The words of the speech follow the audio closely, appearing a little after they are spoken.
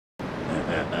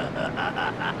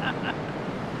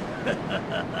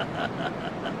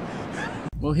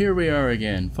Well, here we are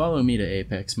again. Follow me to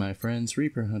Apex, my friends.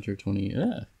 Reaper Hunter 20...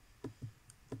 The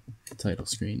title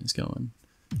screen is going.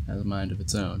 Has a mind of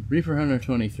its own. Reaper Hunter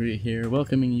 23 here,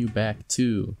 welcoming you back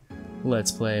to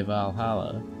Let's Play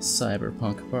Valhalla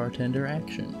Cyberpunk Bartender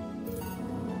action.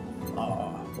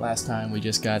 Last time we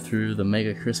just got through the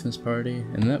mega Christmas party,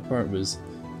 and that part was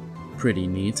pretty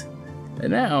neat.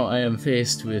 And now I am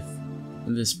faced with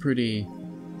this pretty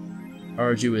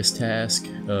arduous task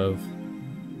of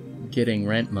getting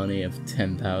rent money of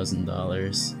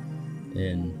 $10,000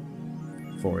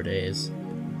 in 4 days.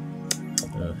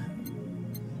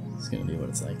 It's gonna be what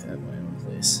it's like to have my own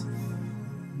place.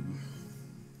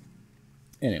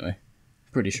 Anyway,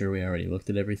 pretty sure we already looked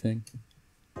at everything.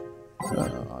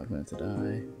 Augmented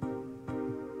eye.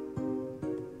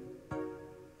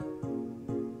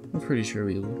 I'm pretty sure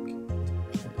we looked.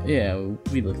 Yeah,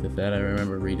 we looked at that. I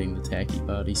remember reading the tacky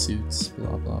bodysuits,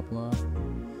 blah blah blah.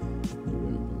 You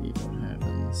wouldn't believe what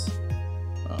happens.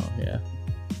 Oh, yeah.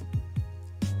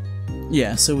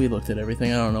 Yeah, so we looked at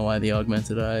everything. I don't know why the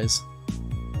augmented eyes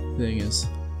thing is...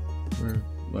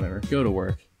 whatever. Go to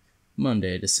work.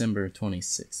 Monday, December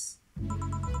 26th.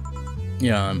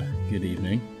 Jan, good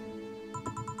evening.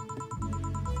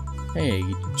 Hey,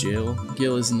 Jill.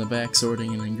 Gil is in the back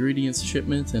sorting an ingredients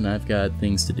shipment, and I've got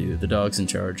things to do. The dog's in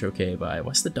charge. Okay, bye.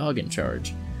 What's the dog in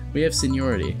charge? We have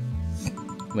seniority.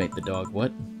 Wait, the dog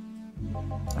what?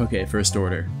 Okay, first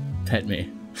order. Pet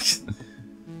me.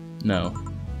 No.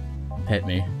 Pet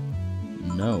me.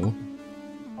 No.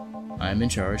 I'm in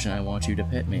charge and I want you to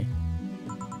pet me.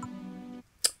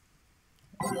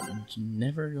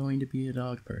 Never going to be a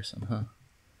dog person, huh?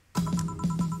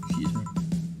 Excuse me.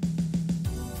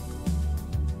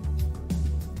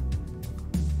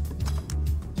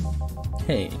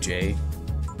 Hey, Jay.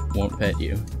 Won't pet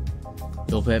you.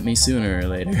 He'll pet me sooner or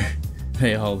later.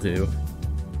 They all do.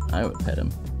 I would pet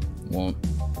him. Won't.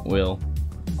 Will.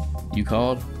 You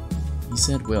called? He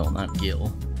said Will, not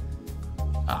Gil.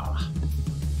 Ah.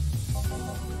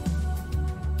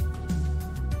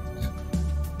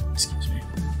 Excuse me.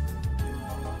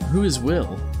 Who is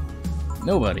Will?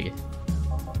 Nobody.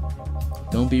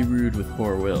 Don't be rude with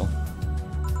poor Will.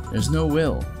 There's no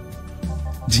Will.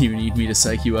 Do you need me to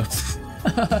psych you up?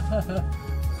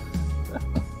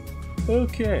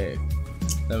 Okay.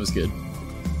 That was good.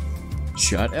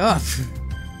 Shut up!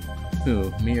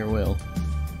 Who, me or Will?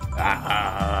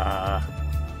 Ah!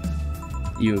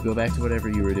 You, go back to whatever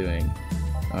you were doing.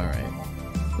 Alright.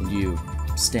 And you,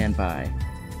 stand by.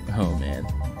 Oh man,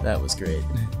 that was great.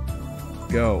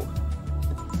 Go.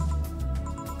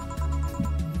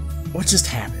 What just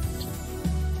happened?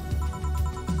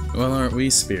 Well, aren't we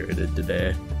spirited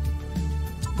today?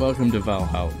 Welcome to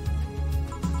Valhalla.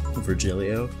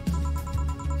 Virgilio?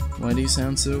 Why do you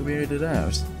sound so weirded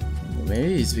out? Well,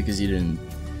 maybe it's because you didn't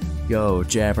go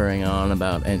jabbering on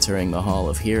about entering the Hall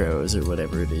of Heroes or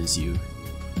whatever it is you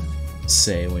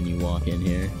say when you walk in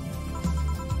here.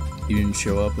 You didn't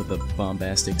show up with a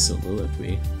bombastic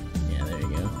soliloquy. Yeah, there you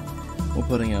go. Well,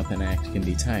 putting up an act can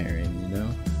be tiring, you know?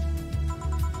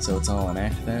 So it's all an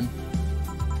act then?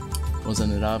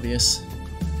 Wasn't it obvious?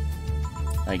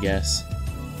 I guess.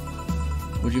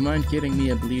 Would you mind getting me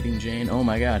a Bleeding Jane? Oh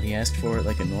my god, he asked for it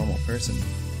like a normal person.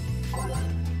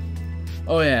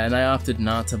 Oh yeah, and I opted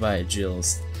not to buy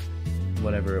Jill's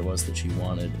whatever it was that she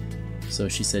wanted. So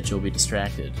she said she'll be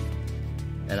distracted.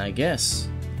 And I guess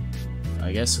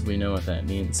we know what that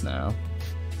means now.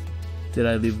 Did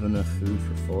I leave enough food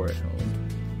for 4 at home?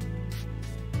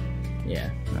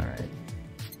 Yeah, alright.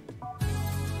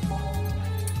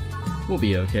 We'll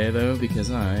be okay though, because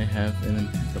I have an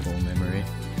impeccable memory.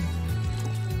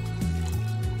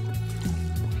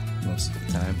 Most of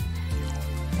the time.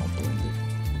 All blended.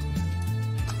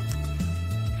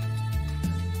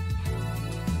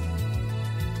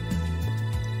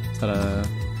 Ta-da!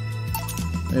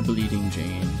 A Bleeding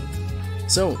Jane.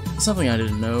 So, something I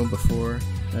didn't know before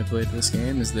I played this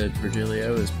game is that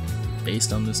Virgilio is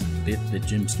based on this bit that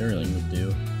Jim Sterling would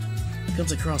do. It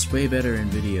comes across way better in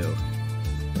video.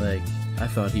 Like, I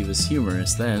thought he was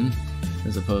humorous then,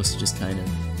 as opposed to just kind of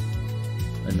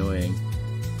annoying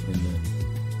in the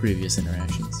previous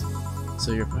interactions.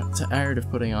 So you're tired of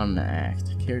putting on an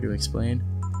act. Care to explain?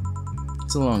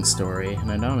 It's a long story,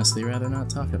 and I'd honestly rather not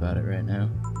talk about it right now.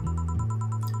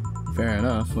 Fair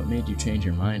enough. What made you change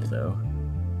your mind, though?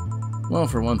 Well,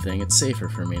 for one thing, it's safer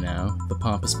for me now. The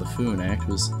pompous buffoon act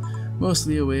was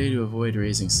mostly a way to avoid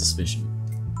raising suspicion.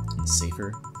 It's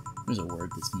safer? There's a word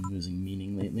that's been losing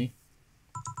meaning lately.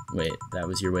 Wait, that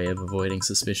was your way of avoiding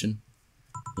suspicion?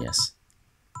 Yes.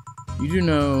 You do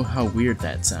know how weird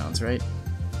that sounds, right?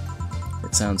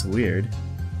 It sounds weird.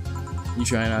 You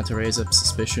try not to raise up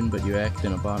suspicion, but you act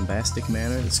in a bombastic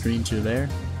manner that screams you're there,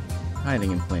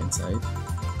 hiding in plain sight.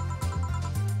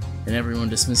 And everyone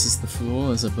dismisses the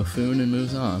fool as a buffoon and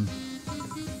moves on.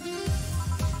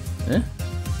 Eh?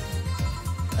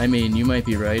 I mean, you might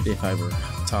be right if I were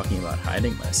talking about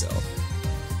hiding myself.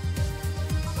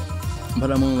 But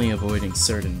I'm only avoiding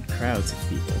certain crowds of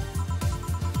people.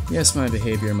 Yes, my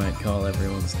behavior might call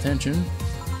everyone's attention,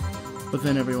 but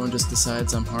then everyone just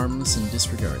decides I'm harmless and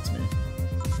disregards me.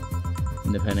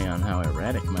 And depending on how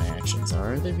erratic my actions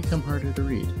are, they become harder to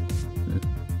read.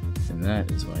 And that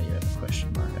is why you have a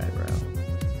question mark eyebrow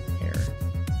hair.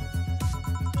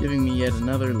 Giving me yet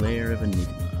another layer of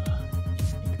enigma.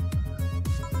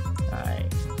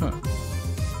 Huh.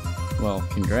 Well,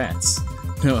 congrats.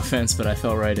 No offense, but I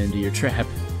fell right into your trap.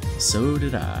 So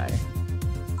did I.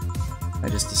 I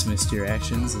just dismissed your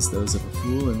actions as those of a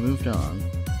fool and moved on.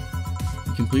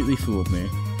 You completely fooled me.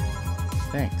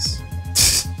 Thanks.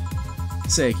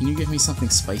 Say, can you give me something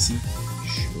spicy?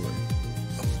 Sure.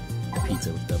 A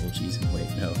pizza with double cheese and wait,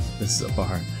 no, this is a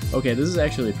bar. Okay, this is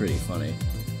actually pretty funny.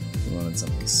 You wanted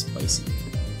something spicy.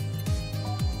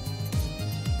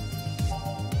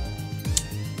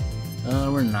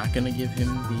 We're not gonna give him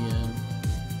the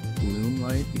bloom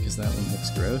light because that one looks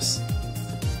gross.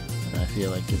 And I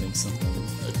feel like giving something,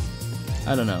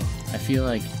 I don't know. I feel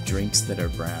like drinks that are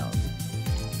brown.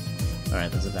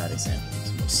 Alright, that's a bad example.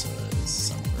 This is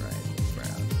some variety of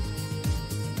brown.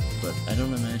 But I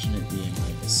don't imagine it being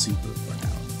like a super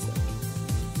brown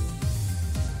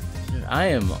thing. Dude, I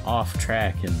am off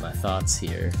track in my thoughts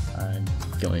here. I'm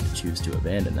going to choose to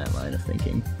abandon that line of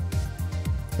thinking.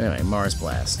 Anyway, Mars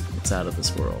Blast. It's out of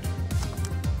this world.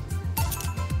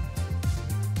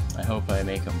 I hope I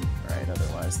make them right,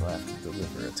 otherwise they'll have to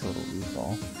deliver a total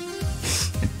loop-ball.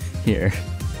 Here.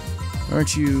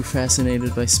 Aren't you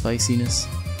fascinated by spiciness?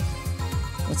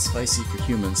 What's spicy for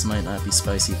humans might not be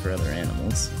spicy for other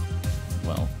animals.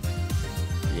 Well,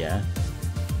 yeah.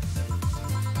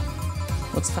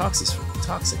 What's toxic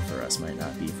for us might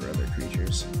not be for other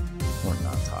creatures. Or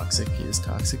not toxic is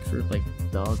toxic for, like,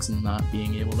 dogs and not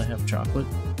being able to have chocolate.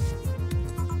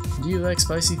 Do you like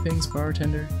spicy things,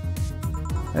 bartender?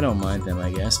 I don't mind them, I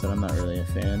guess, but I'm not really a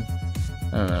fan.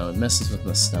 I don't know, it messes with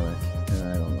my stomach, and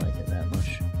I don't like it that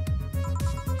much.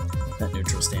 That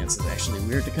neutral stance is actually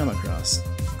weird to come across.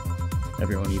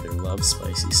 Everyone either loves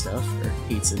spicy stuff or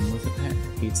hates them with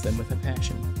a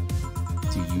passion.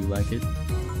 Do you like it?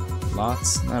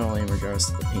 Lots, not only in regards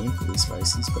to the painfully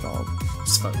spicy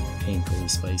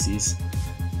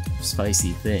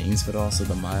things, but also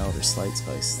the mild or slight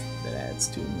spice that adds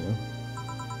to a meal.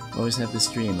 Always have this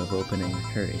dream of opening a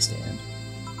curry stand.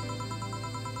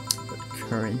 But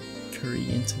currently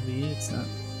it's not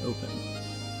open.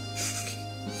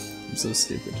 I'm so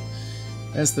stupid.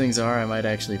 As things are, I might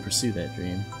actually pursue that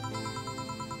dream.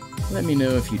 Let me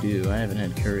know if you do. I haven't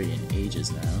had curry in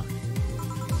ages now.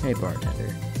 Hey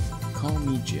bartender, call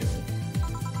me Joe.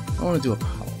 I wanted to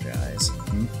apologize.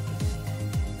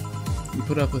 You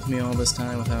put up with me all this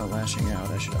time without lashing out.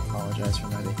 I should apologize for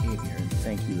my behavior and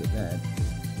thank you at that.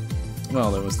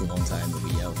 Well, there was the one time that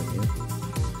we yelled at you.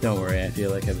 Don't worry, I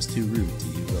feel like I was too rude to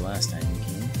you the last time you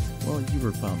came. Well, you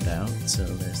were bummed out, so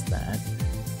there's that.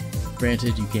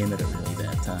 Granted, you came at a really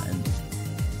bad time.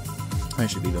 I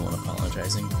should be the one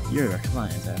apologizing. You're our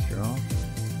client, after all.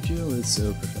 Jill is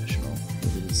so professional.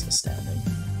 It is astounding.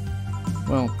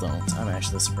 Well, don't. I'm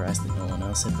actually surprised that no one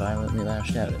else had violently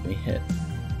lashed out at me.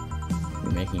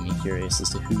 You're making me curious as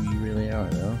to who you really are,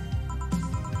 though.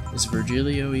 Is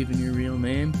Virgilio even your real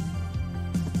name?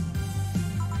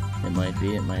 It might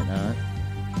be, it might not.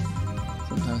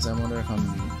 Sometimes I wonder if I'm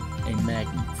a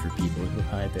magnet for people who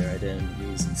hide their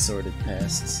identities in sordid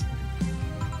pasts.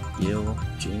 Gil,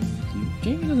 Jamie,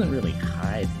 Jamie doesn't really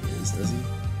hide his, does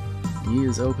he? He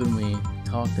has openly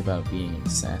talked about being an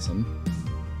assassin.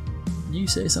 Did you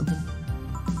say something?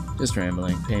 Just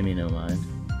rambling, pay me no mind.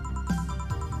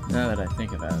 Now that I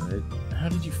think about it, how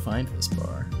did you find this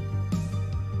bar?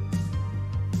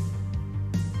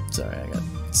 Sorry, I got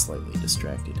slightly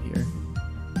distracted here.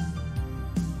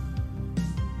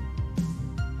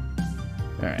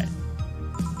 Alright.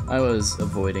 I was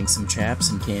avoiding some chaps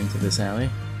and came to this alley.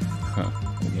 Huh.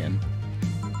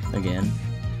 Again.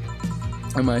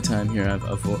 In my time here,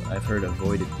 I've heard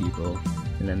avoided people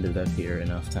and ended up here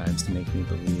enough times to make me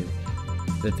believe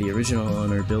that the original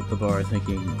owner built the bar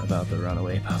thinking about the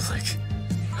runaway public.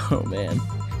 Oh man,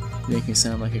 you make me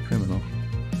sound like a criminal.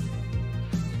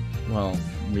 Well,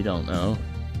 we don't know.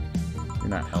 You're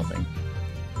not helping.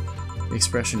 The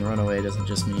expression runaway doesn't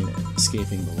just mean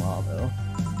escaping the law, though.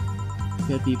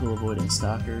 We've had people avoiding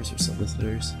stalkers or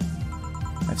solicitors.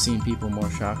 I've seen people more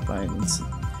shocked by an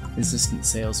insistent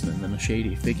salesman than a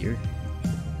shady figure.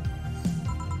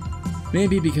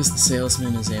 Maybe because the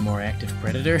salesman is a more active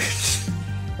predator?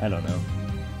 I don't know.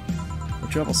 A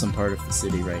troublesome part of the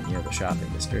city right near the shopping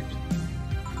district.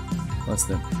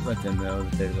 Let them know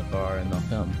that there's a bar and they'll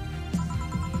come.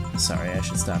 Sorry, I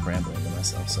should stop rambling to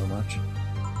myself so much.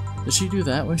 Does she do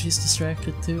that when she's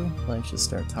distracted too? Like she'll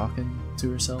start talking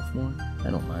to herself more? I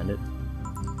don't mind it.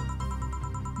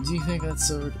 Do you think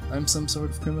I'm some sort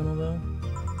of criminal though?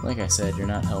 Like I said, you're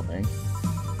not helping.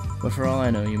 But for all I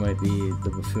know, you might be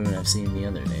the buffoon I've seen the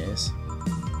other days.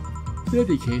 In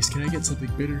any case, can I get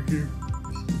something bitter here?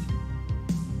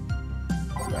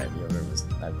 Right,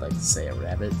 I'd like to say a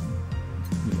rabbit.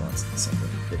 He wants something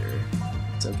bitter.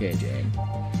 It's okay, Jane.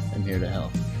 I'm here to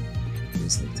help.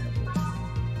 Please leave temple.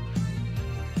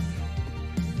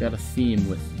 Got a theme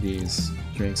with these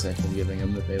drinks I've been giving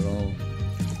them, that they've all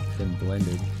been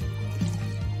blended.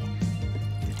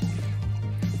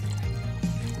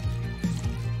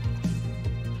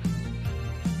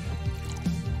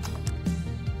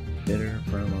 Bitter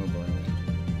promo blend.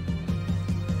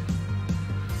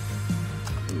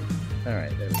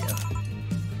 Alright, there we go.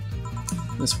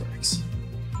 This works.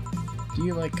 Do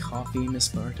you like coffee, Miss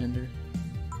Bartender?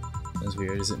 As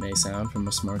weird as it may sound from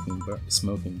a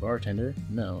smoking bartender,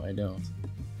 no, I don't.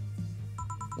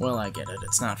 Well, I get it.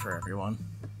 It's not for everyone.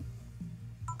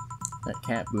 That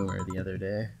cat boomer the other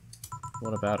day.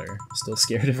 What about her? Still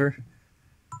scared of her?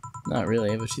 Not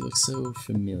really, but she looks so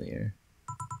familiar.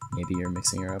 Maybe you're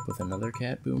mixing her up with another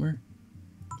cat boomer?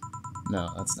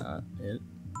 No, that's not it.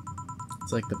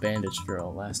 It's like the bandaged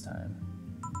girl last time.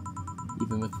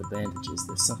 Even with the bandages,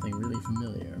 there's something really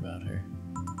familiar about her.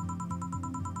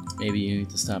 Maybe you need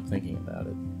to stop thinking about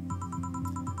it.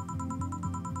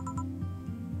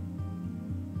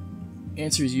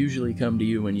 Answers usually come to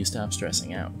you when you stop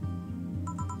stressing out.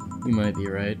 You might be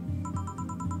right.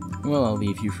 Well, I'll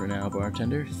leave you for now,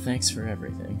 bartender. Thanks for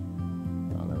everything.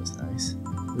 Oh, that was nice.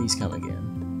 Please come again.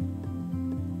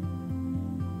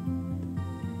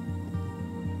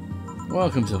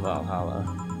 Welcome to Valhalla.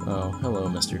 Oh, hello,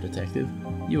 Mr. Detective.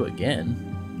 You again?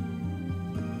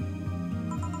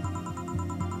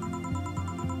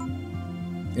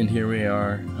 And here we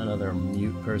are, another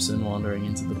mute person wandering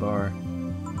into the bar.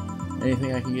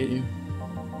 Anything I can get you?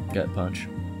 Gut punch.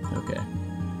 Okay.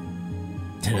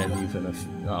 Did I leave enough?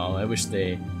 Oh, I wish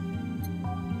they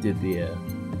did the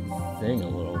thing a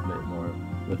little bit more,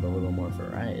 with a little more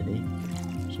variety.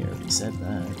 She already said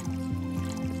that.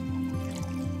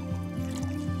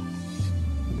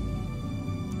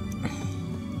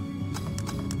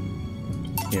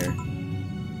 Here.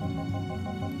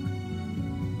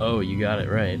 Oh, you got it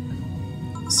right.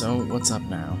 So, what's up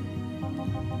now?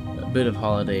 A bit of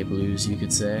holiday blues, you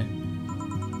could say.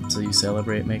 So you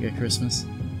celebrate Mega Christmas?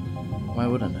 Why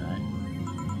wouldn't I?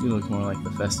 You look more like the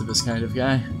Festivus kind of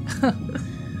guy. Is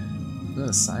that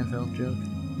a Seinfeld joke?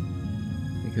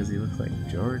 Because he looks like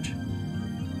George?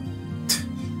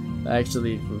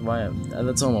 Actually,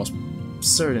 that's almost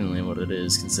certainly what it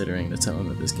is, considering the tone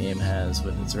that this game has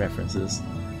with its references.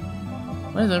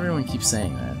 Why does everyone keep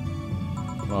saying that?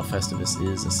 Well, Festivus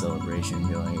is a celebration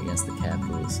going against the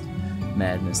capitalist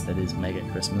madness that is Mega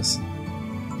Christmas.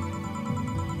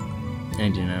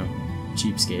 And you know,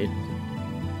 cheapskate.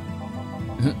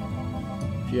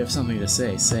 If you have something to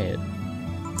say, say it.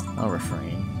 I'll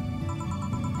refrain.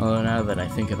 Although now that I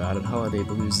think about it, Holiday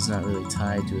Blues is not really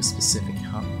tied to a specific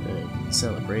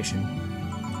celebration.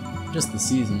 Just the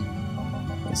season.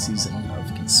 A season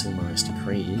of consumerist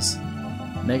craze.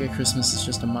 Mega Christmas is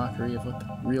just a mockery of what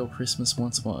the real Christmas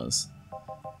once was.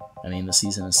 I mean, the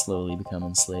season has slowly become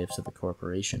enslaved to the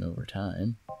corporation over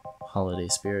time. Holiday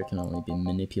spirit can only be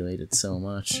manipulated so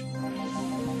much.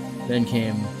 Then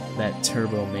came that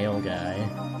turbo male guy.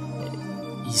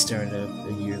 He started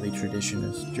a yearly tradition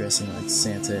of dressing like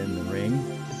Santa in the ring.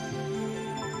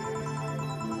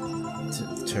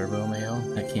 Turbo male?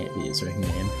 That can't be his ring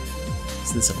name.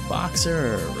 Is this a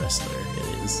boxer or a wrestler? It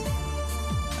is.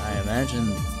 I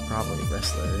imagine probably a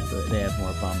wrestler, but they have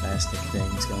more bombastic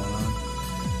things going on.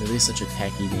 At least such a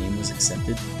tacky name was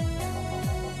accepted.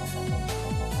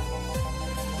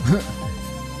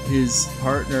 His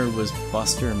partner was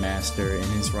Buster Master, and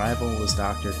his rival was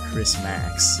Dr. Chris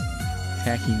Max.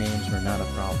 Tacky names were not a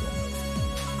problem.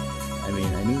 I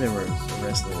mean, I knew there was a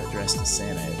wrestler that dressed as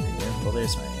Santa every year. Well,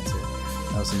 there's my answer.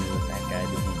 I also knew that that guy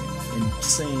became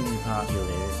insanely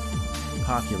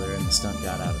popular and the stunt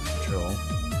got out of control.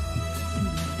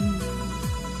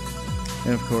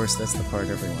 And of course, that's the part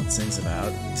everyone sings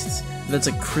about. That's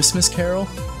a Christmas Carol?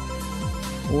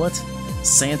 What?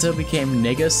 Santa became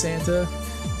Nega Santa?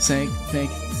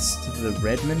 Thanks to the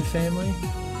Redmond family,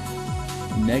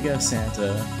 Nega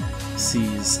Santa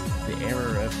sees the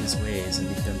error of his ways and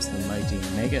becomes the mighty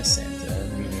Mega Santa,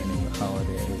 renaming the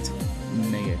holiday to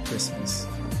Mega Christmas.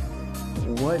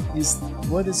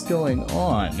 What is going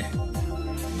on?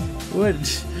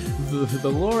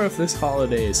 The lore of this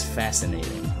holiday is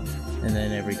fascinating. And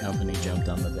then every company jumped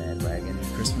on the bandwagon,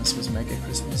 and Christmas was Mega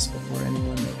Christmas before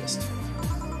anyone noticed.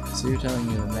 So you're telling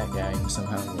me that guy who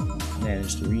somehow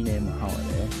managed to rename the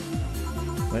holiday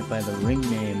went by the ring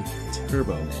name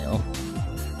Turbo Mail?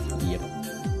 Yep.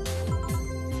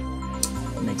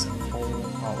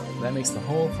 That makes the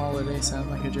whole holiday sound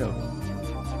like a joke.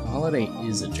 The holiday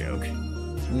is a joke.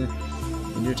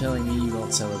 And you're telling me you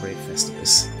don't celebrate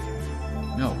Festivus?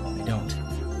 No, I don't.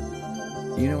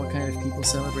 Do you know what kind of people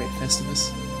celebrate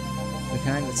Festivus? The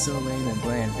kind that's so lame and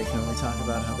bland they can only talk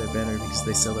about how they're better because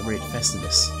they celebrate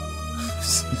Festivus.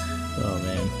 Oh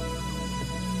man.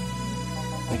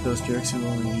 Like those jerks who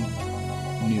only eat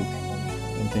Nuke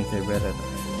and think they're better than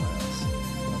everyone else.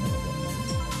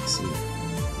 Let's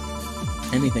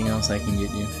see. Anything else I can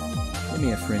get you? Give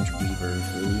me a French Weaver,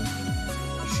 will you?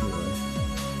 Sure.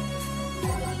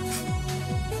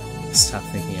 Stop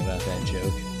thinking about that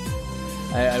joke.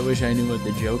 I wish I knew what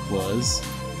the joke was.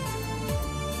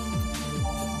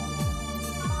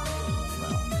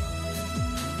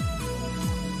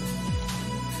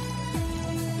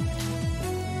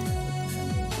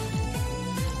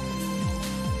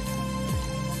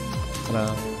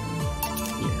 Well,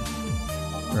 here.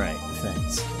 Right,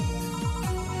 thanks.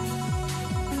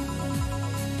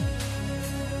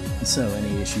 So,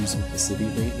 any issues with the city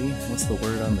lately? What's the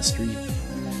word on the street?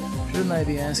 Shouldn't I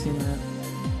be asking that?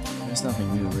 There's nothing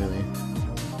new, really.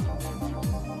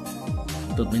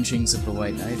 The lynchings of the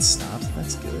White Knights stopped.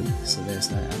 That's good. So there's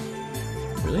that.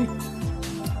 Really?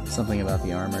 Something about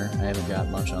the armor. I haven't got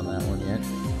much on that one yet.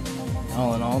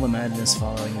 All in all, the madness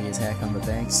following the attack on the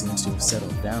bank seems to have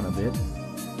settled down a bit.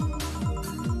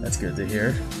 That's good to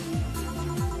hear.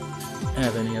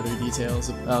 Have any other details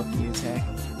about the attack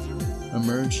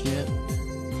emerged yet?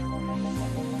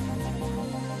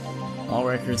 All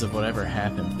records of whatever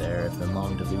happened there have been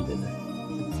long deleted.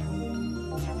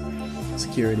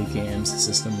 Security cams,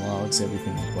 system logs,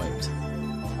 everything is wiped.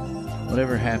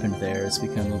 Whatever happened there has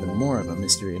become even more of a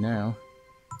mystery now.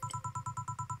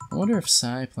 I wonder if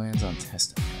Psy plans on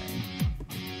testifying.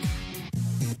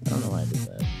 I don't know why I did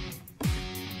that.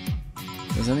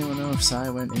 Does anyone know if Psy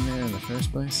went in there in the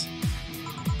first place?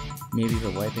 Maybe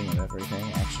the wiping of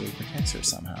everything actually protects her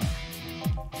somehow.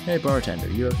 Hey bartender,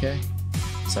 you okay?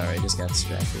 Sorry, I just got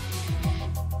distracted.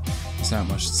 There's not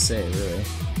much to say, really.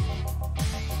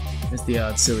 There's the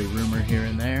odd silly rumor here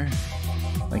and there,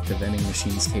 like the vending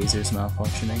machine's tasers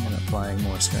malfunctioning and applying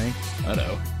more strength.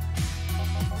 Uh-oh.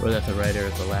 Or that the writer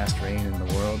of The Last Rain in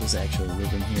the World is actually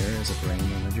living here as a brain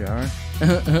in a jar.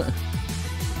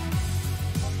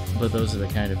 But those are the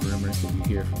kind of rumors that you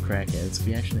hear from crackheads.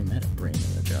 We actually met a brain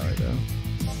in a jar, though.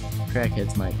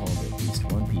 Crackheads might hold at least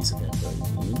one piece of info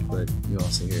you need, but you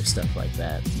also hear stuff like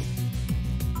that.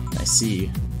 I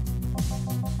see.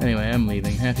 Anyway, I'm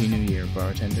leaving. Happy New Year,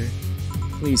 bartender.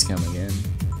 Please come again.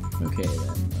 Okay,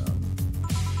 then.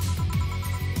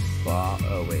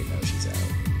 Oh, wait, no, she's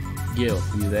out. Gil,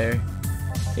 you there?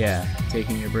 Yeah,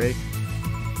 taking your break?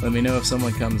 Let me know if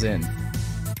someone comes in.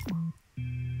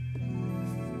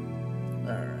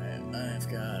 Alright, I've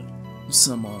got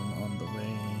someone on the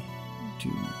way to...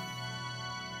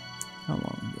 How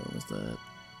long ago was that?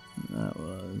 That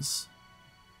was...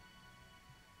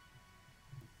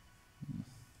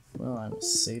 Well, I will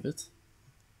save it.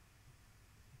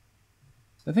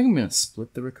 I think I'm going to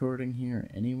split the recording here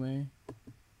anyway.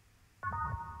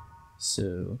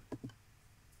 So...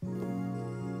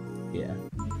 yeah.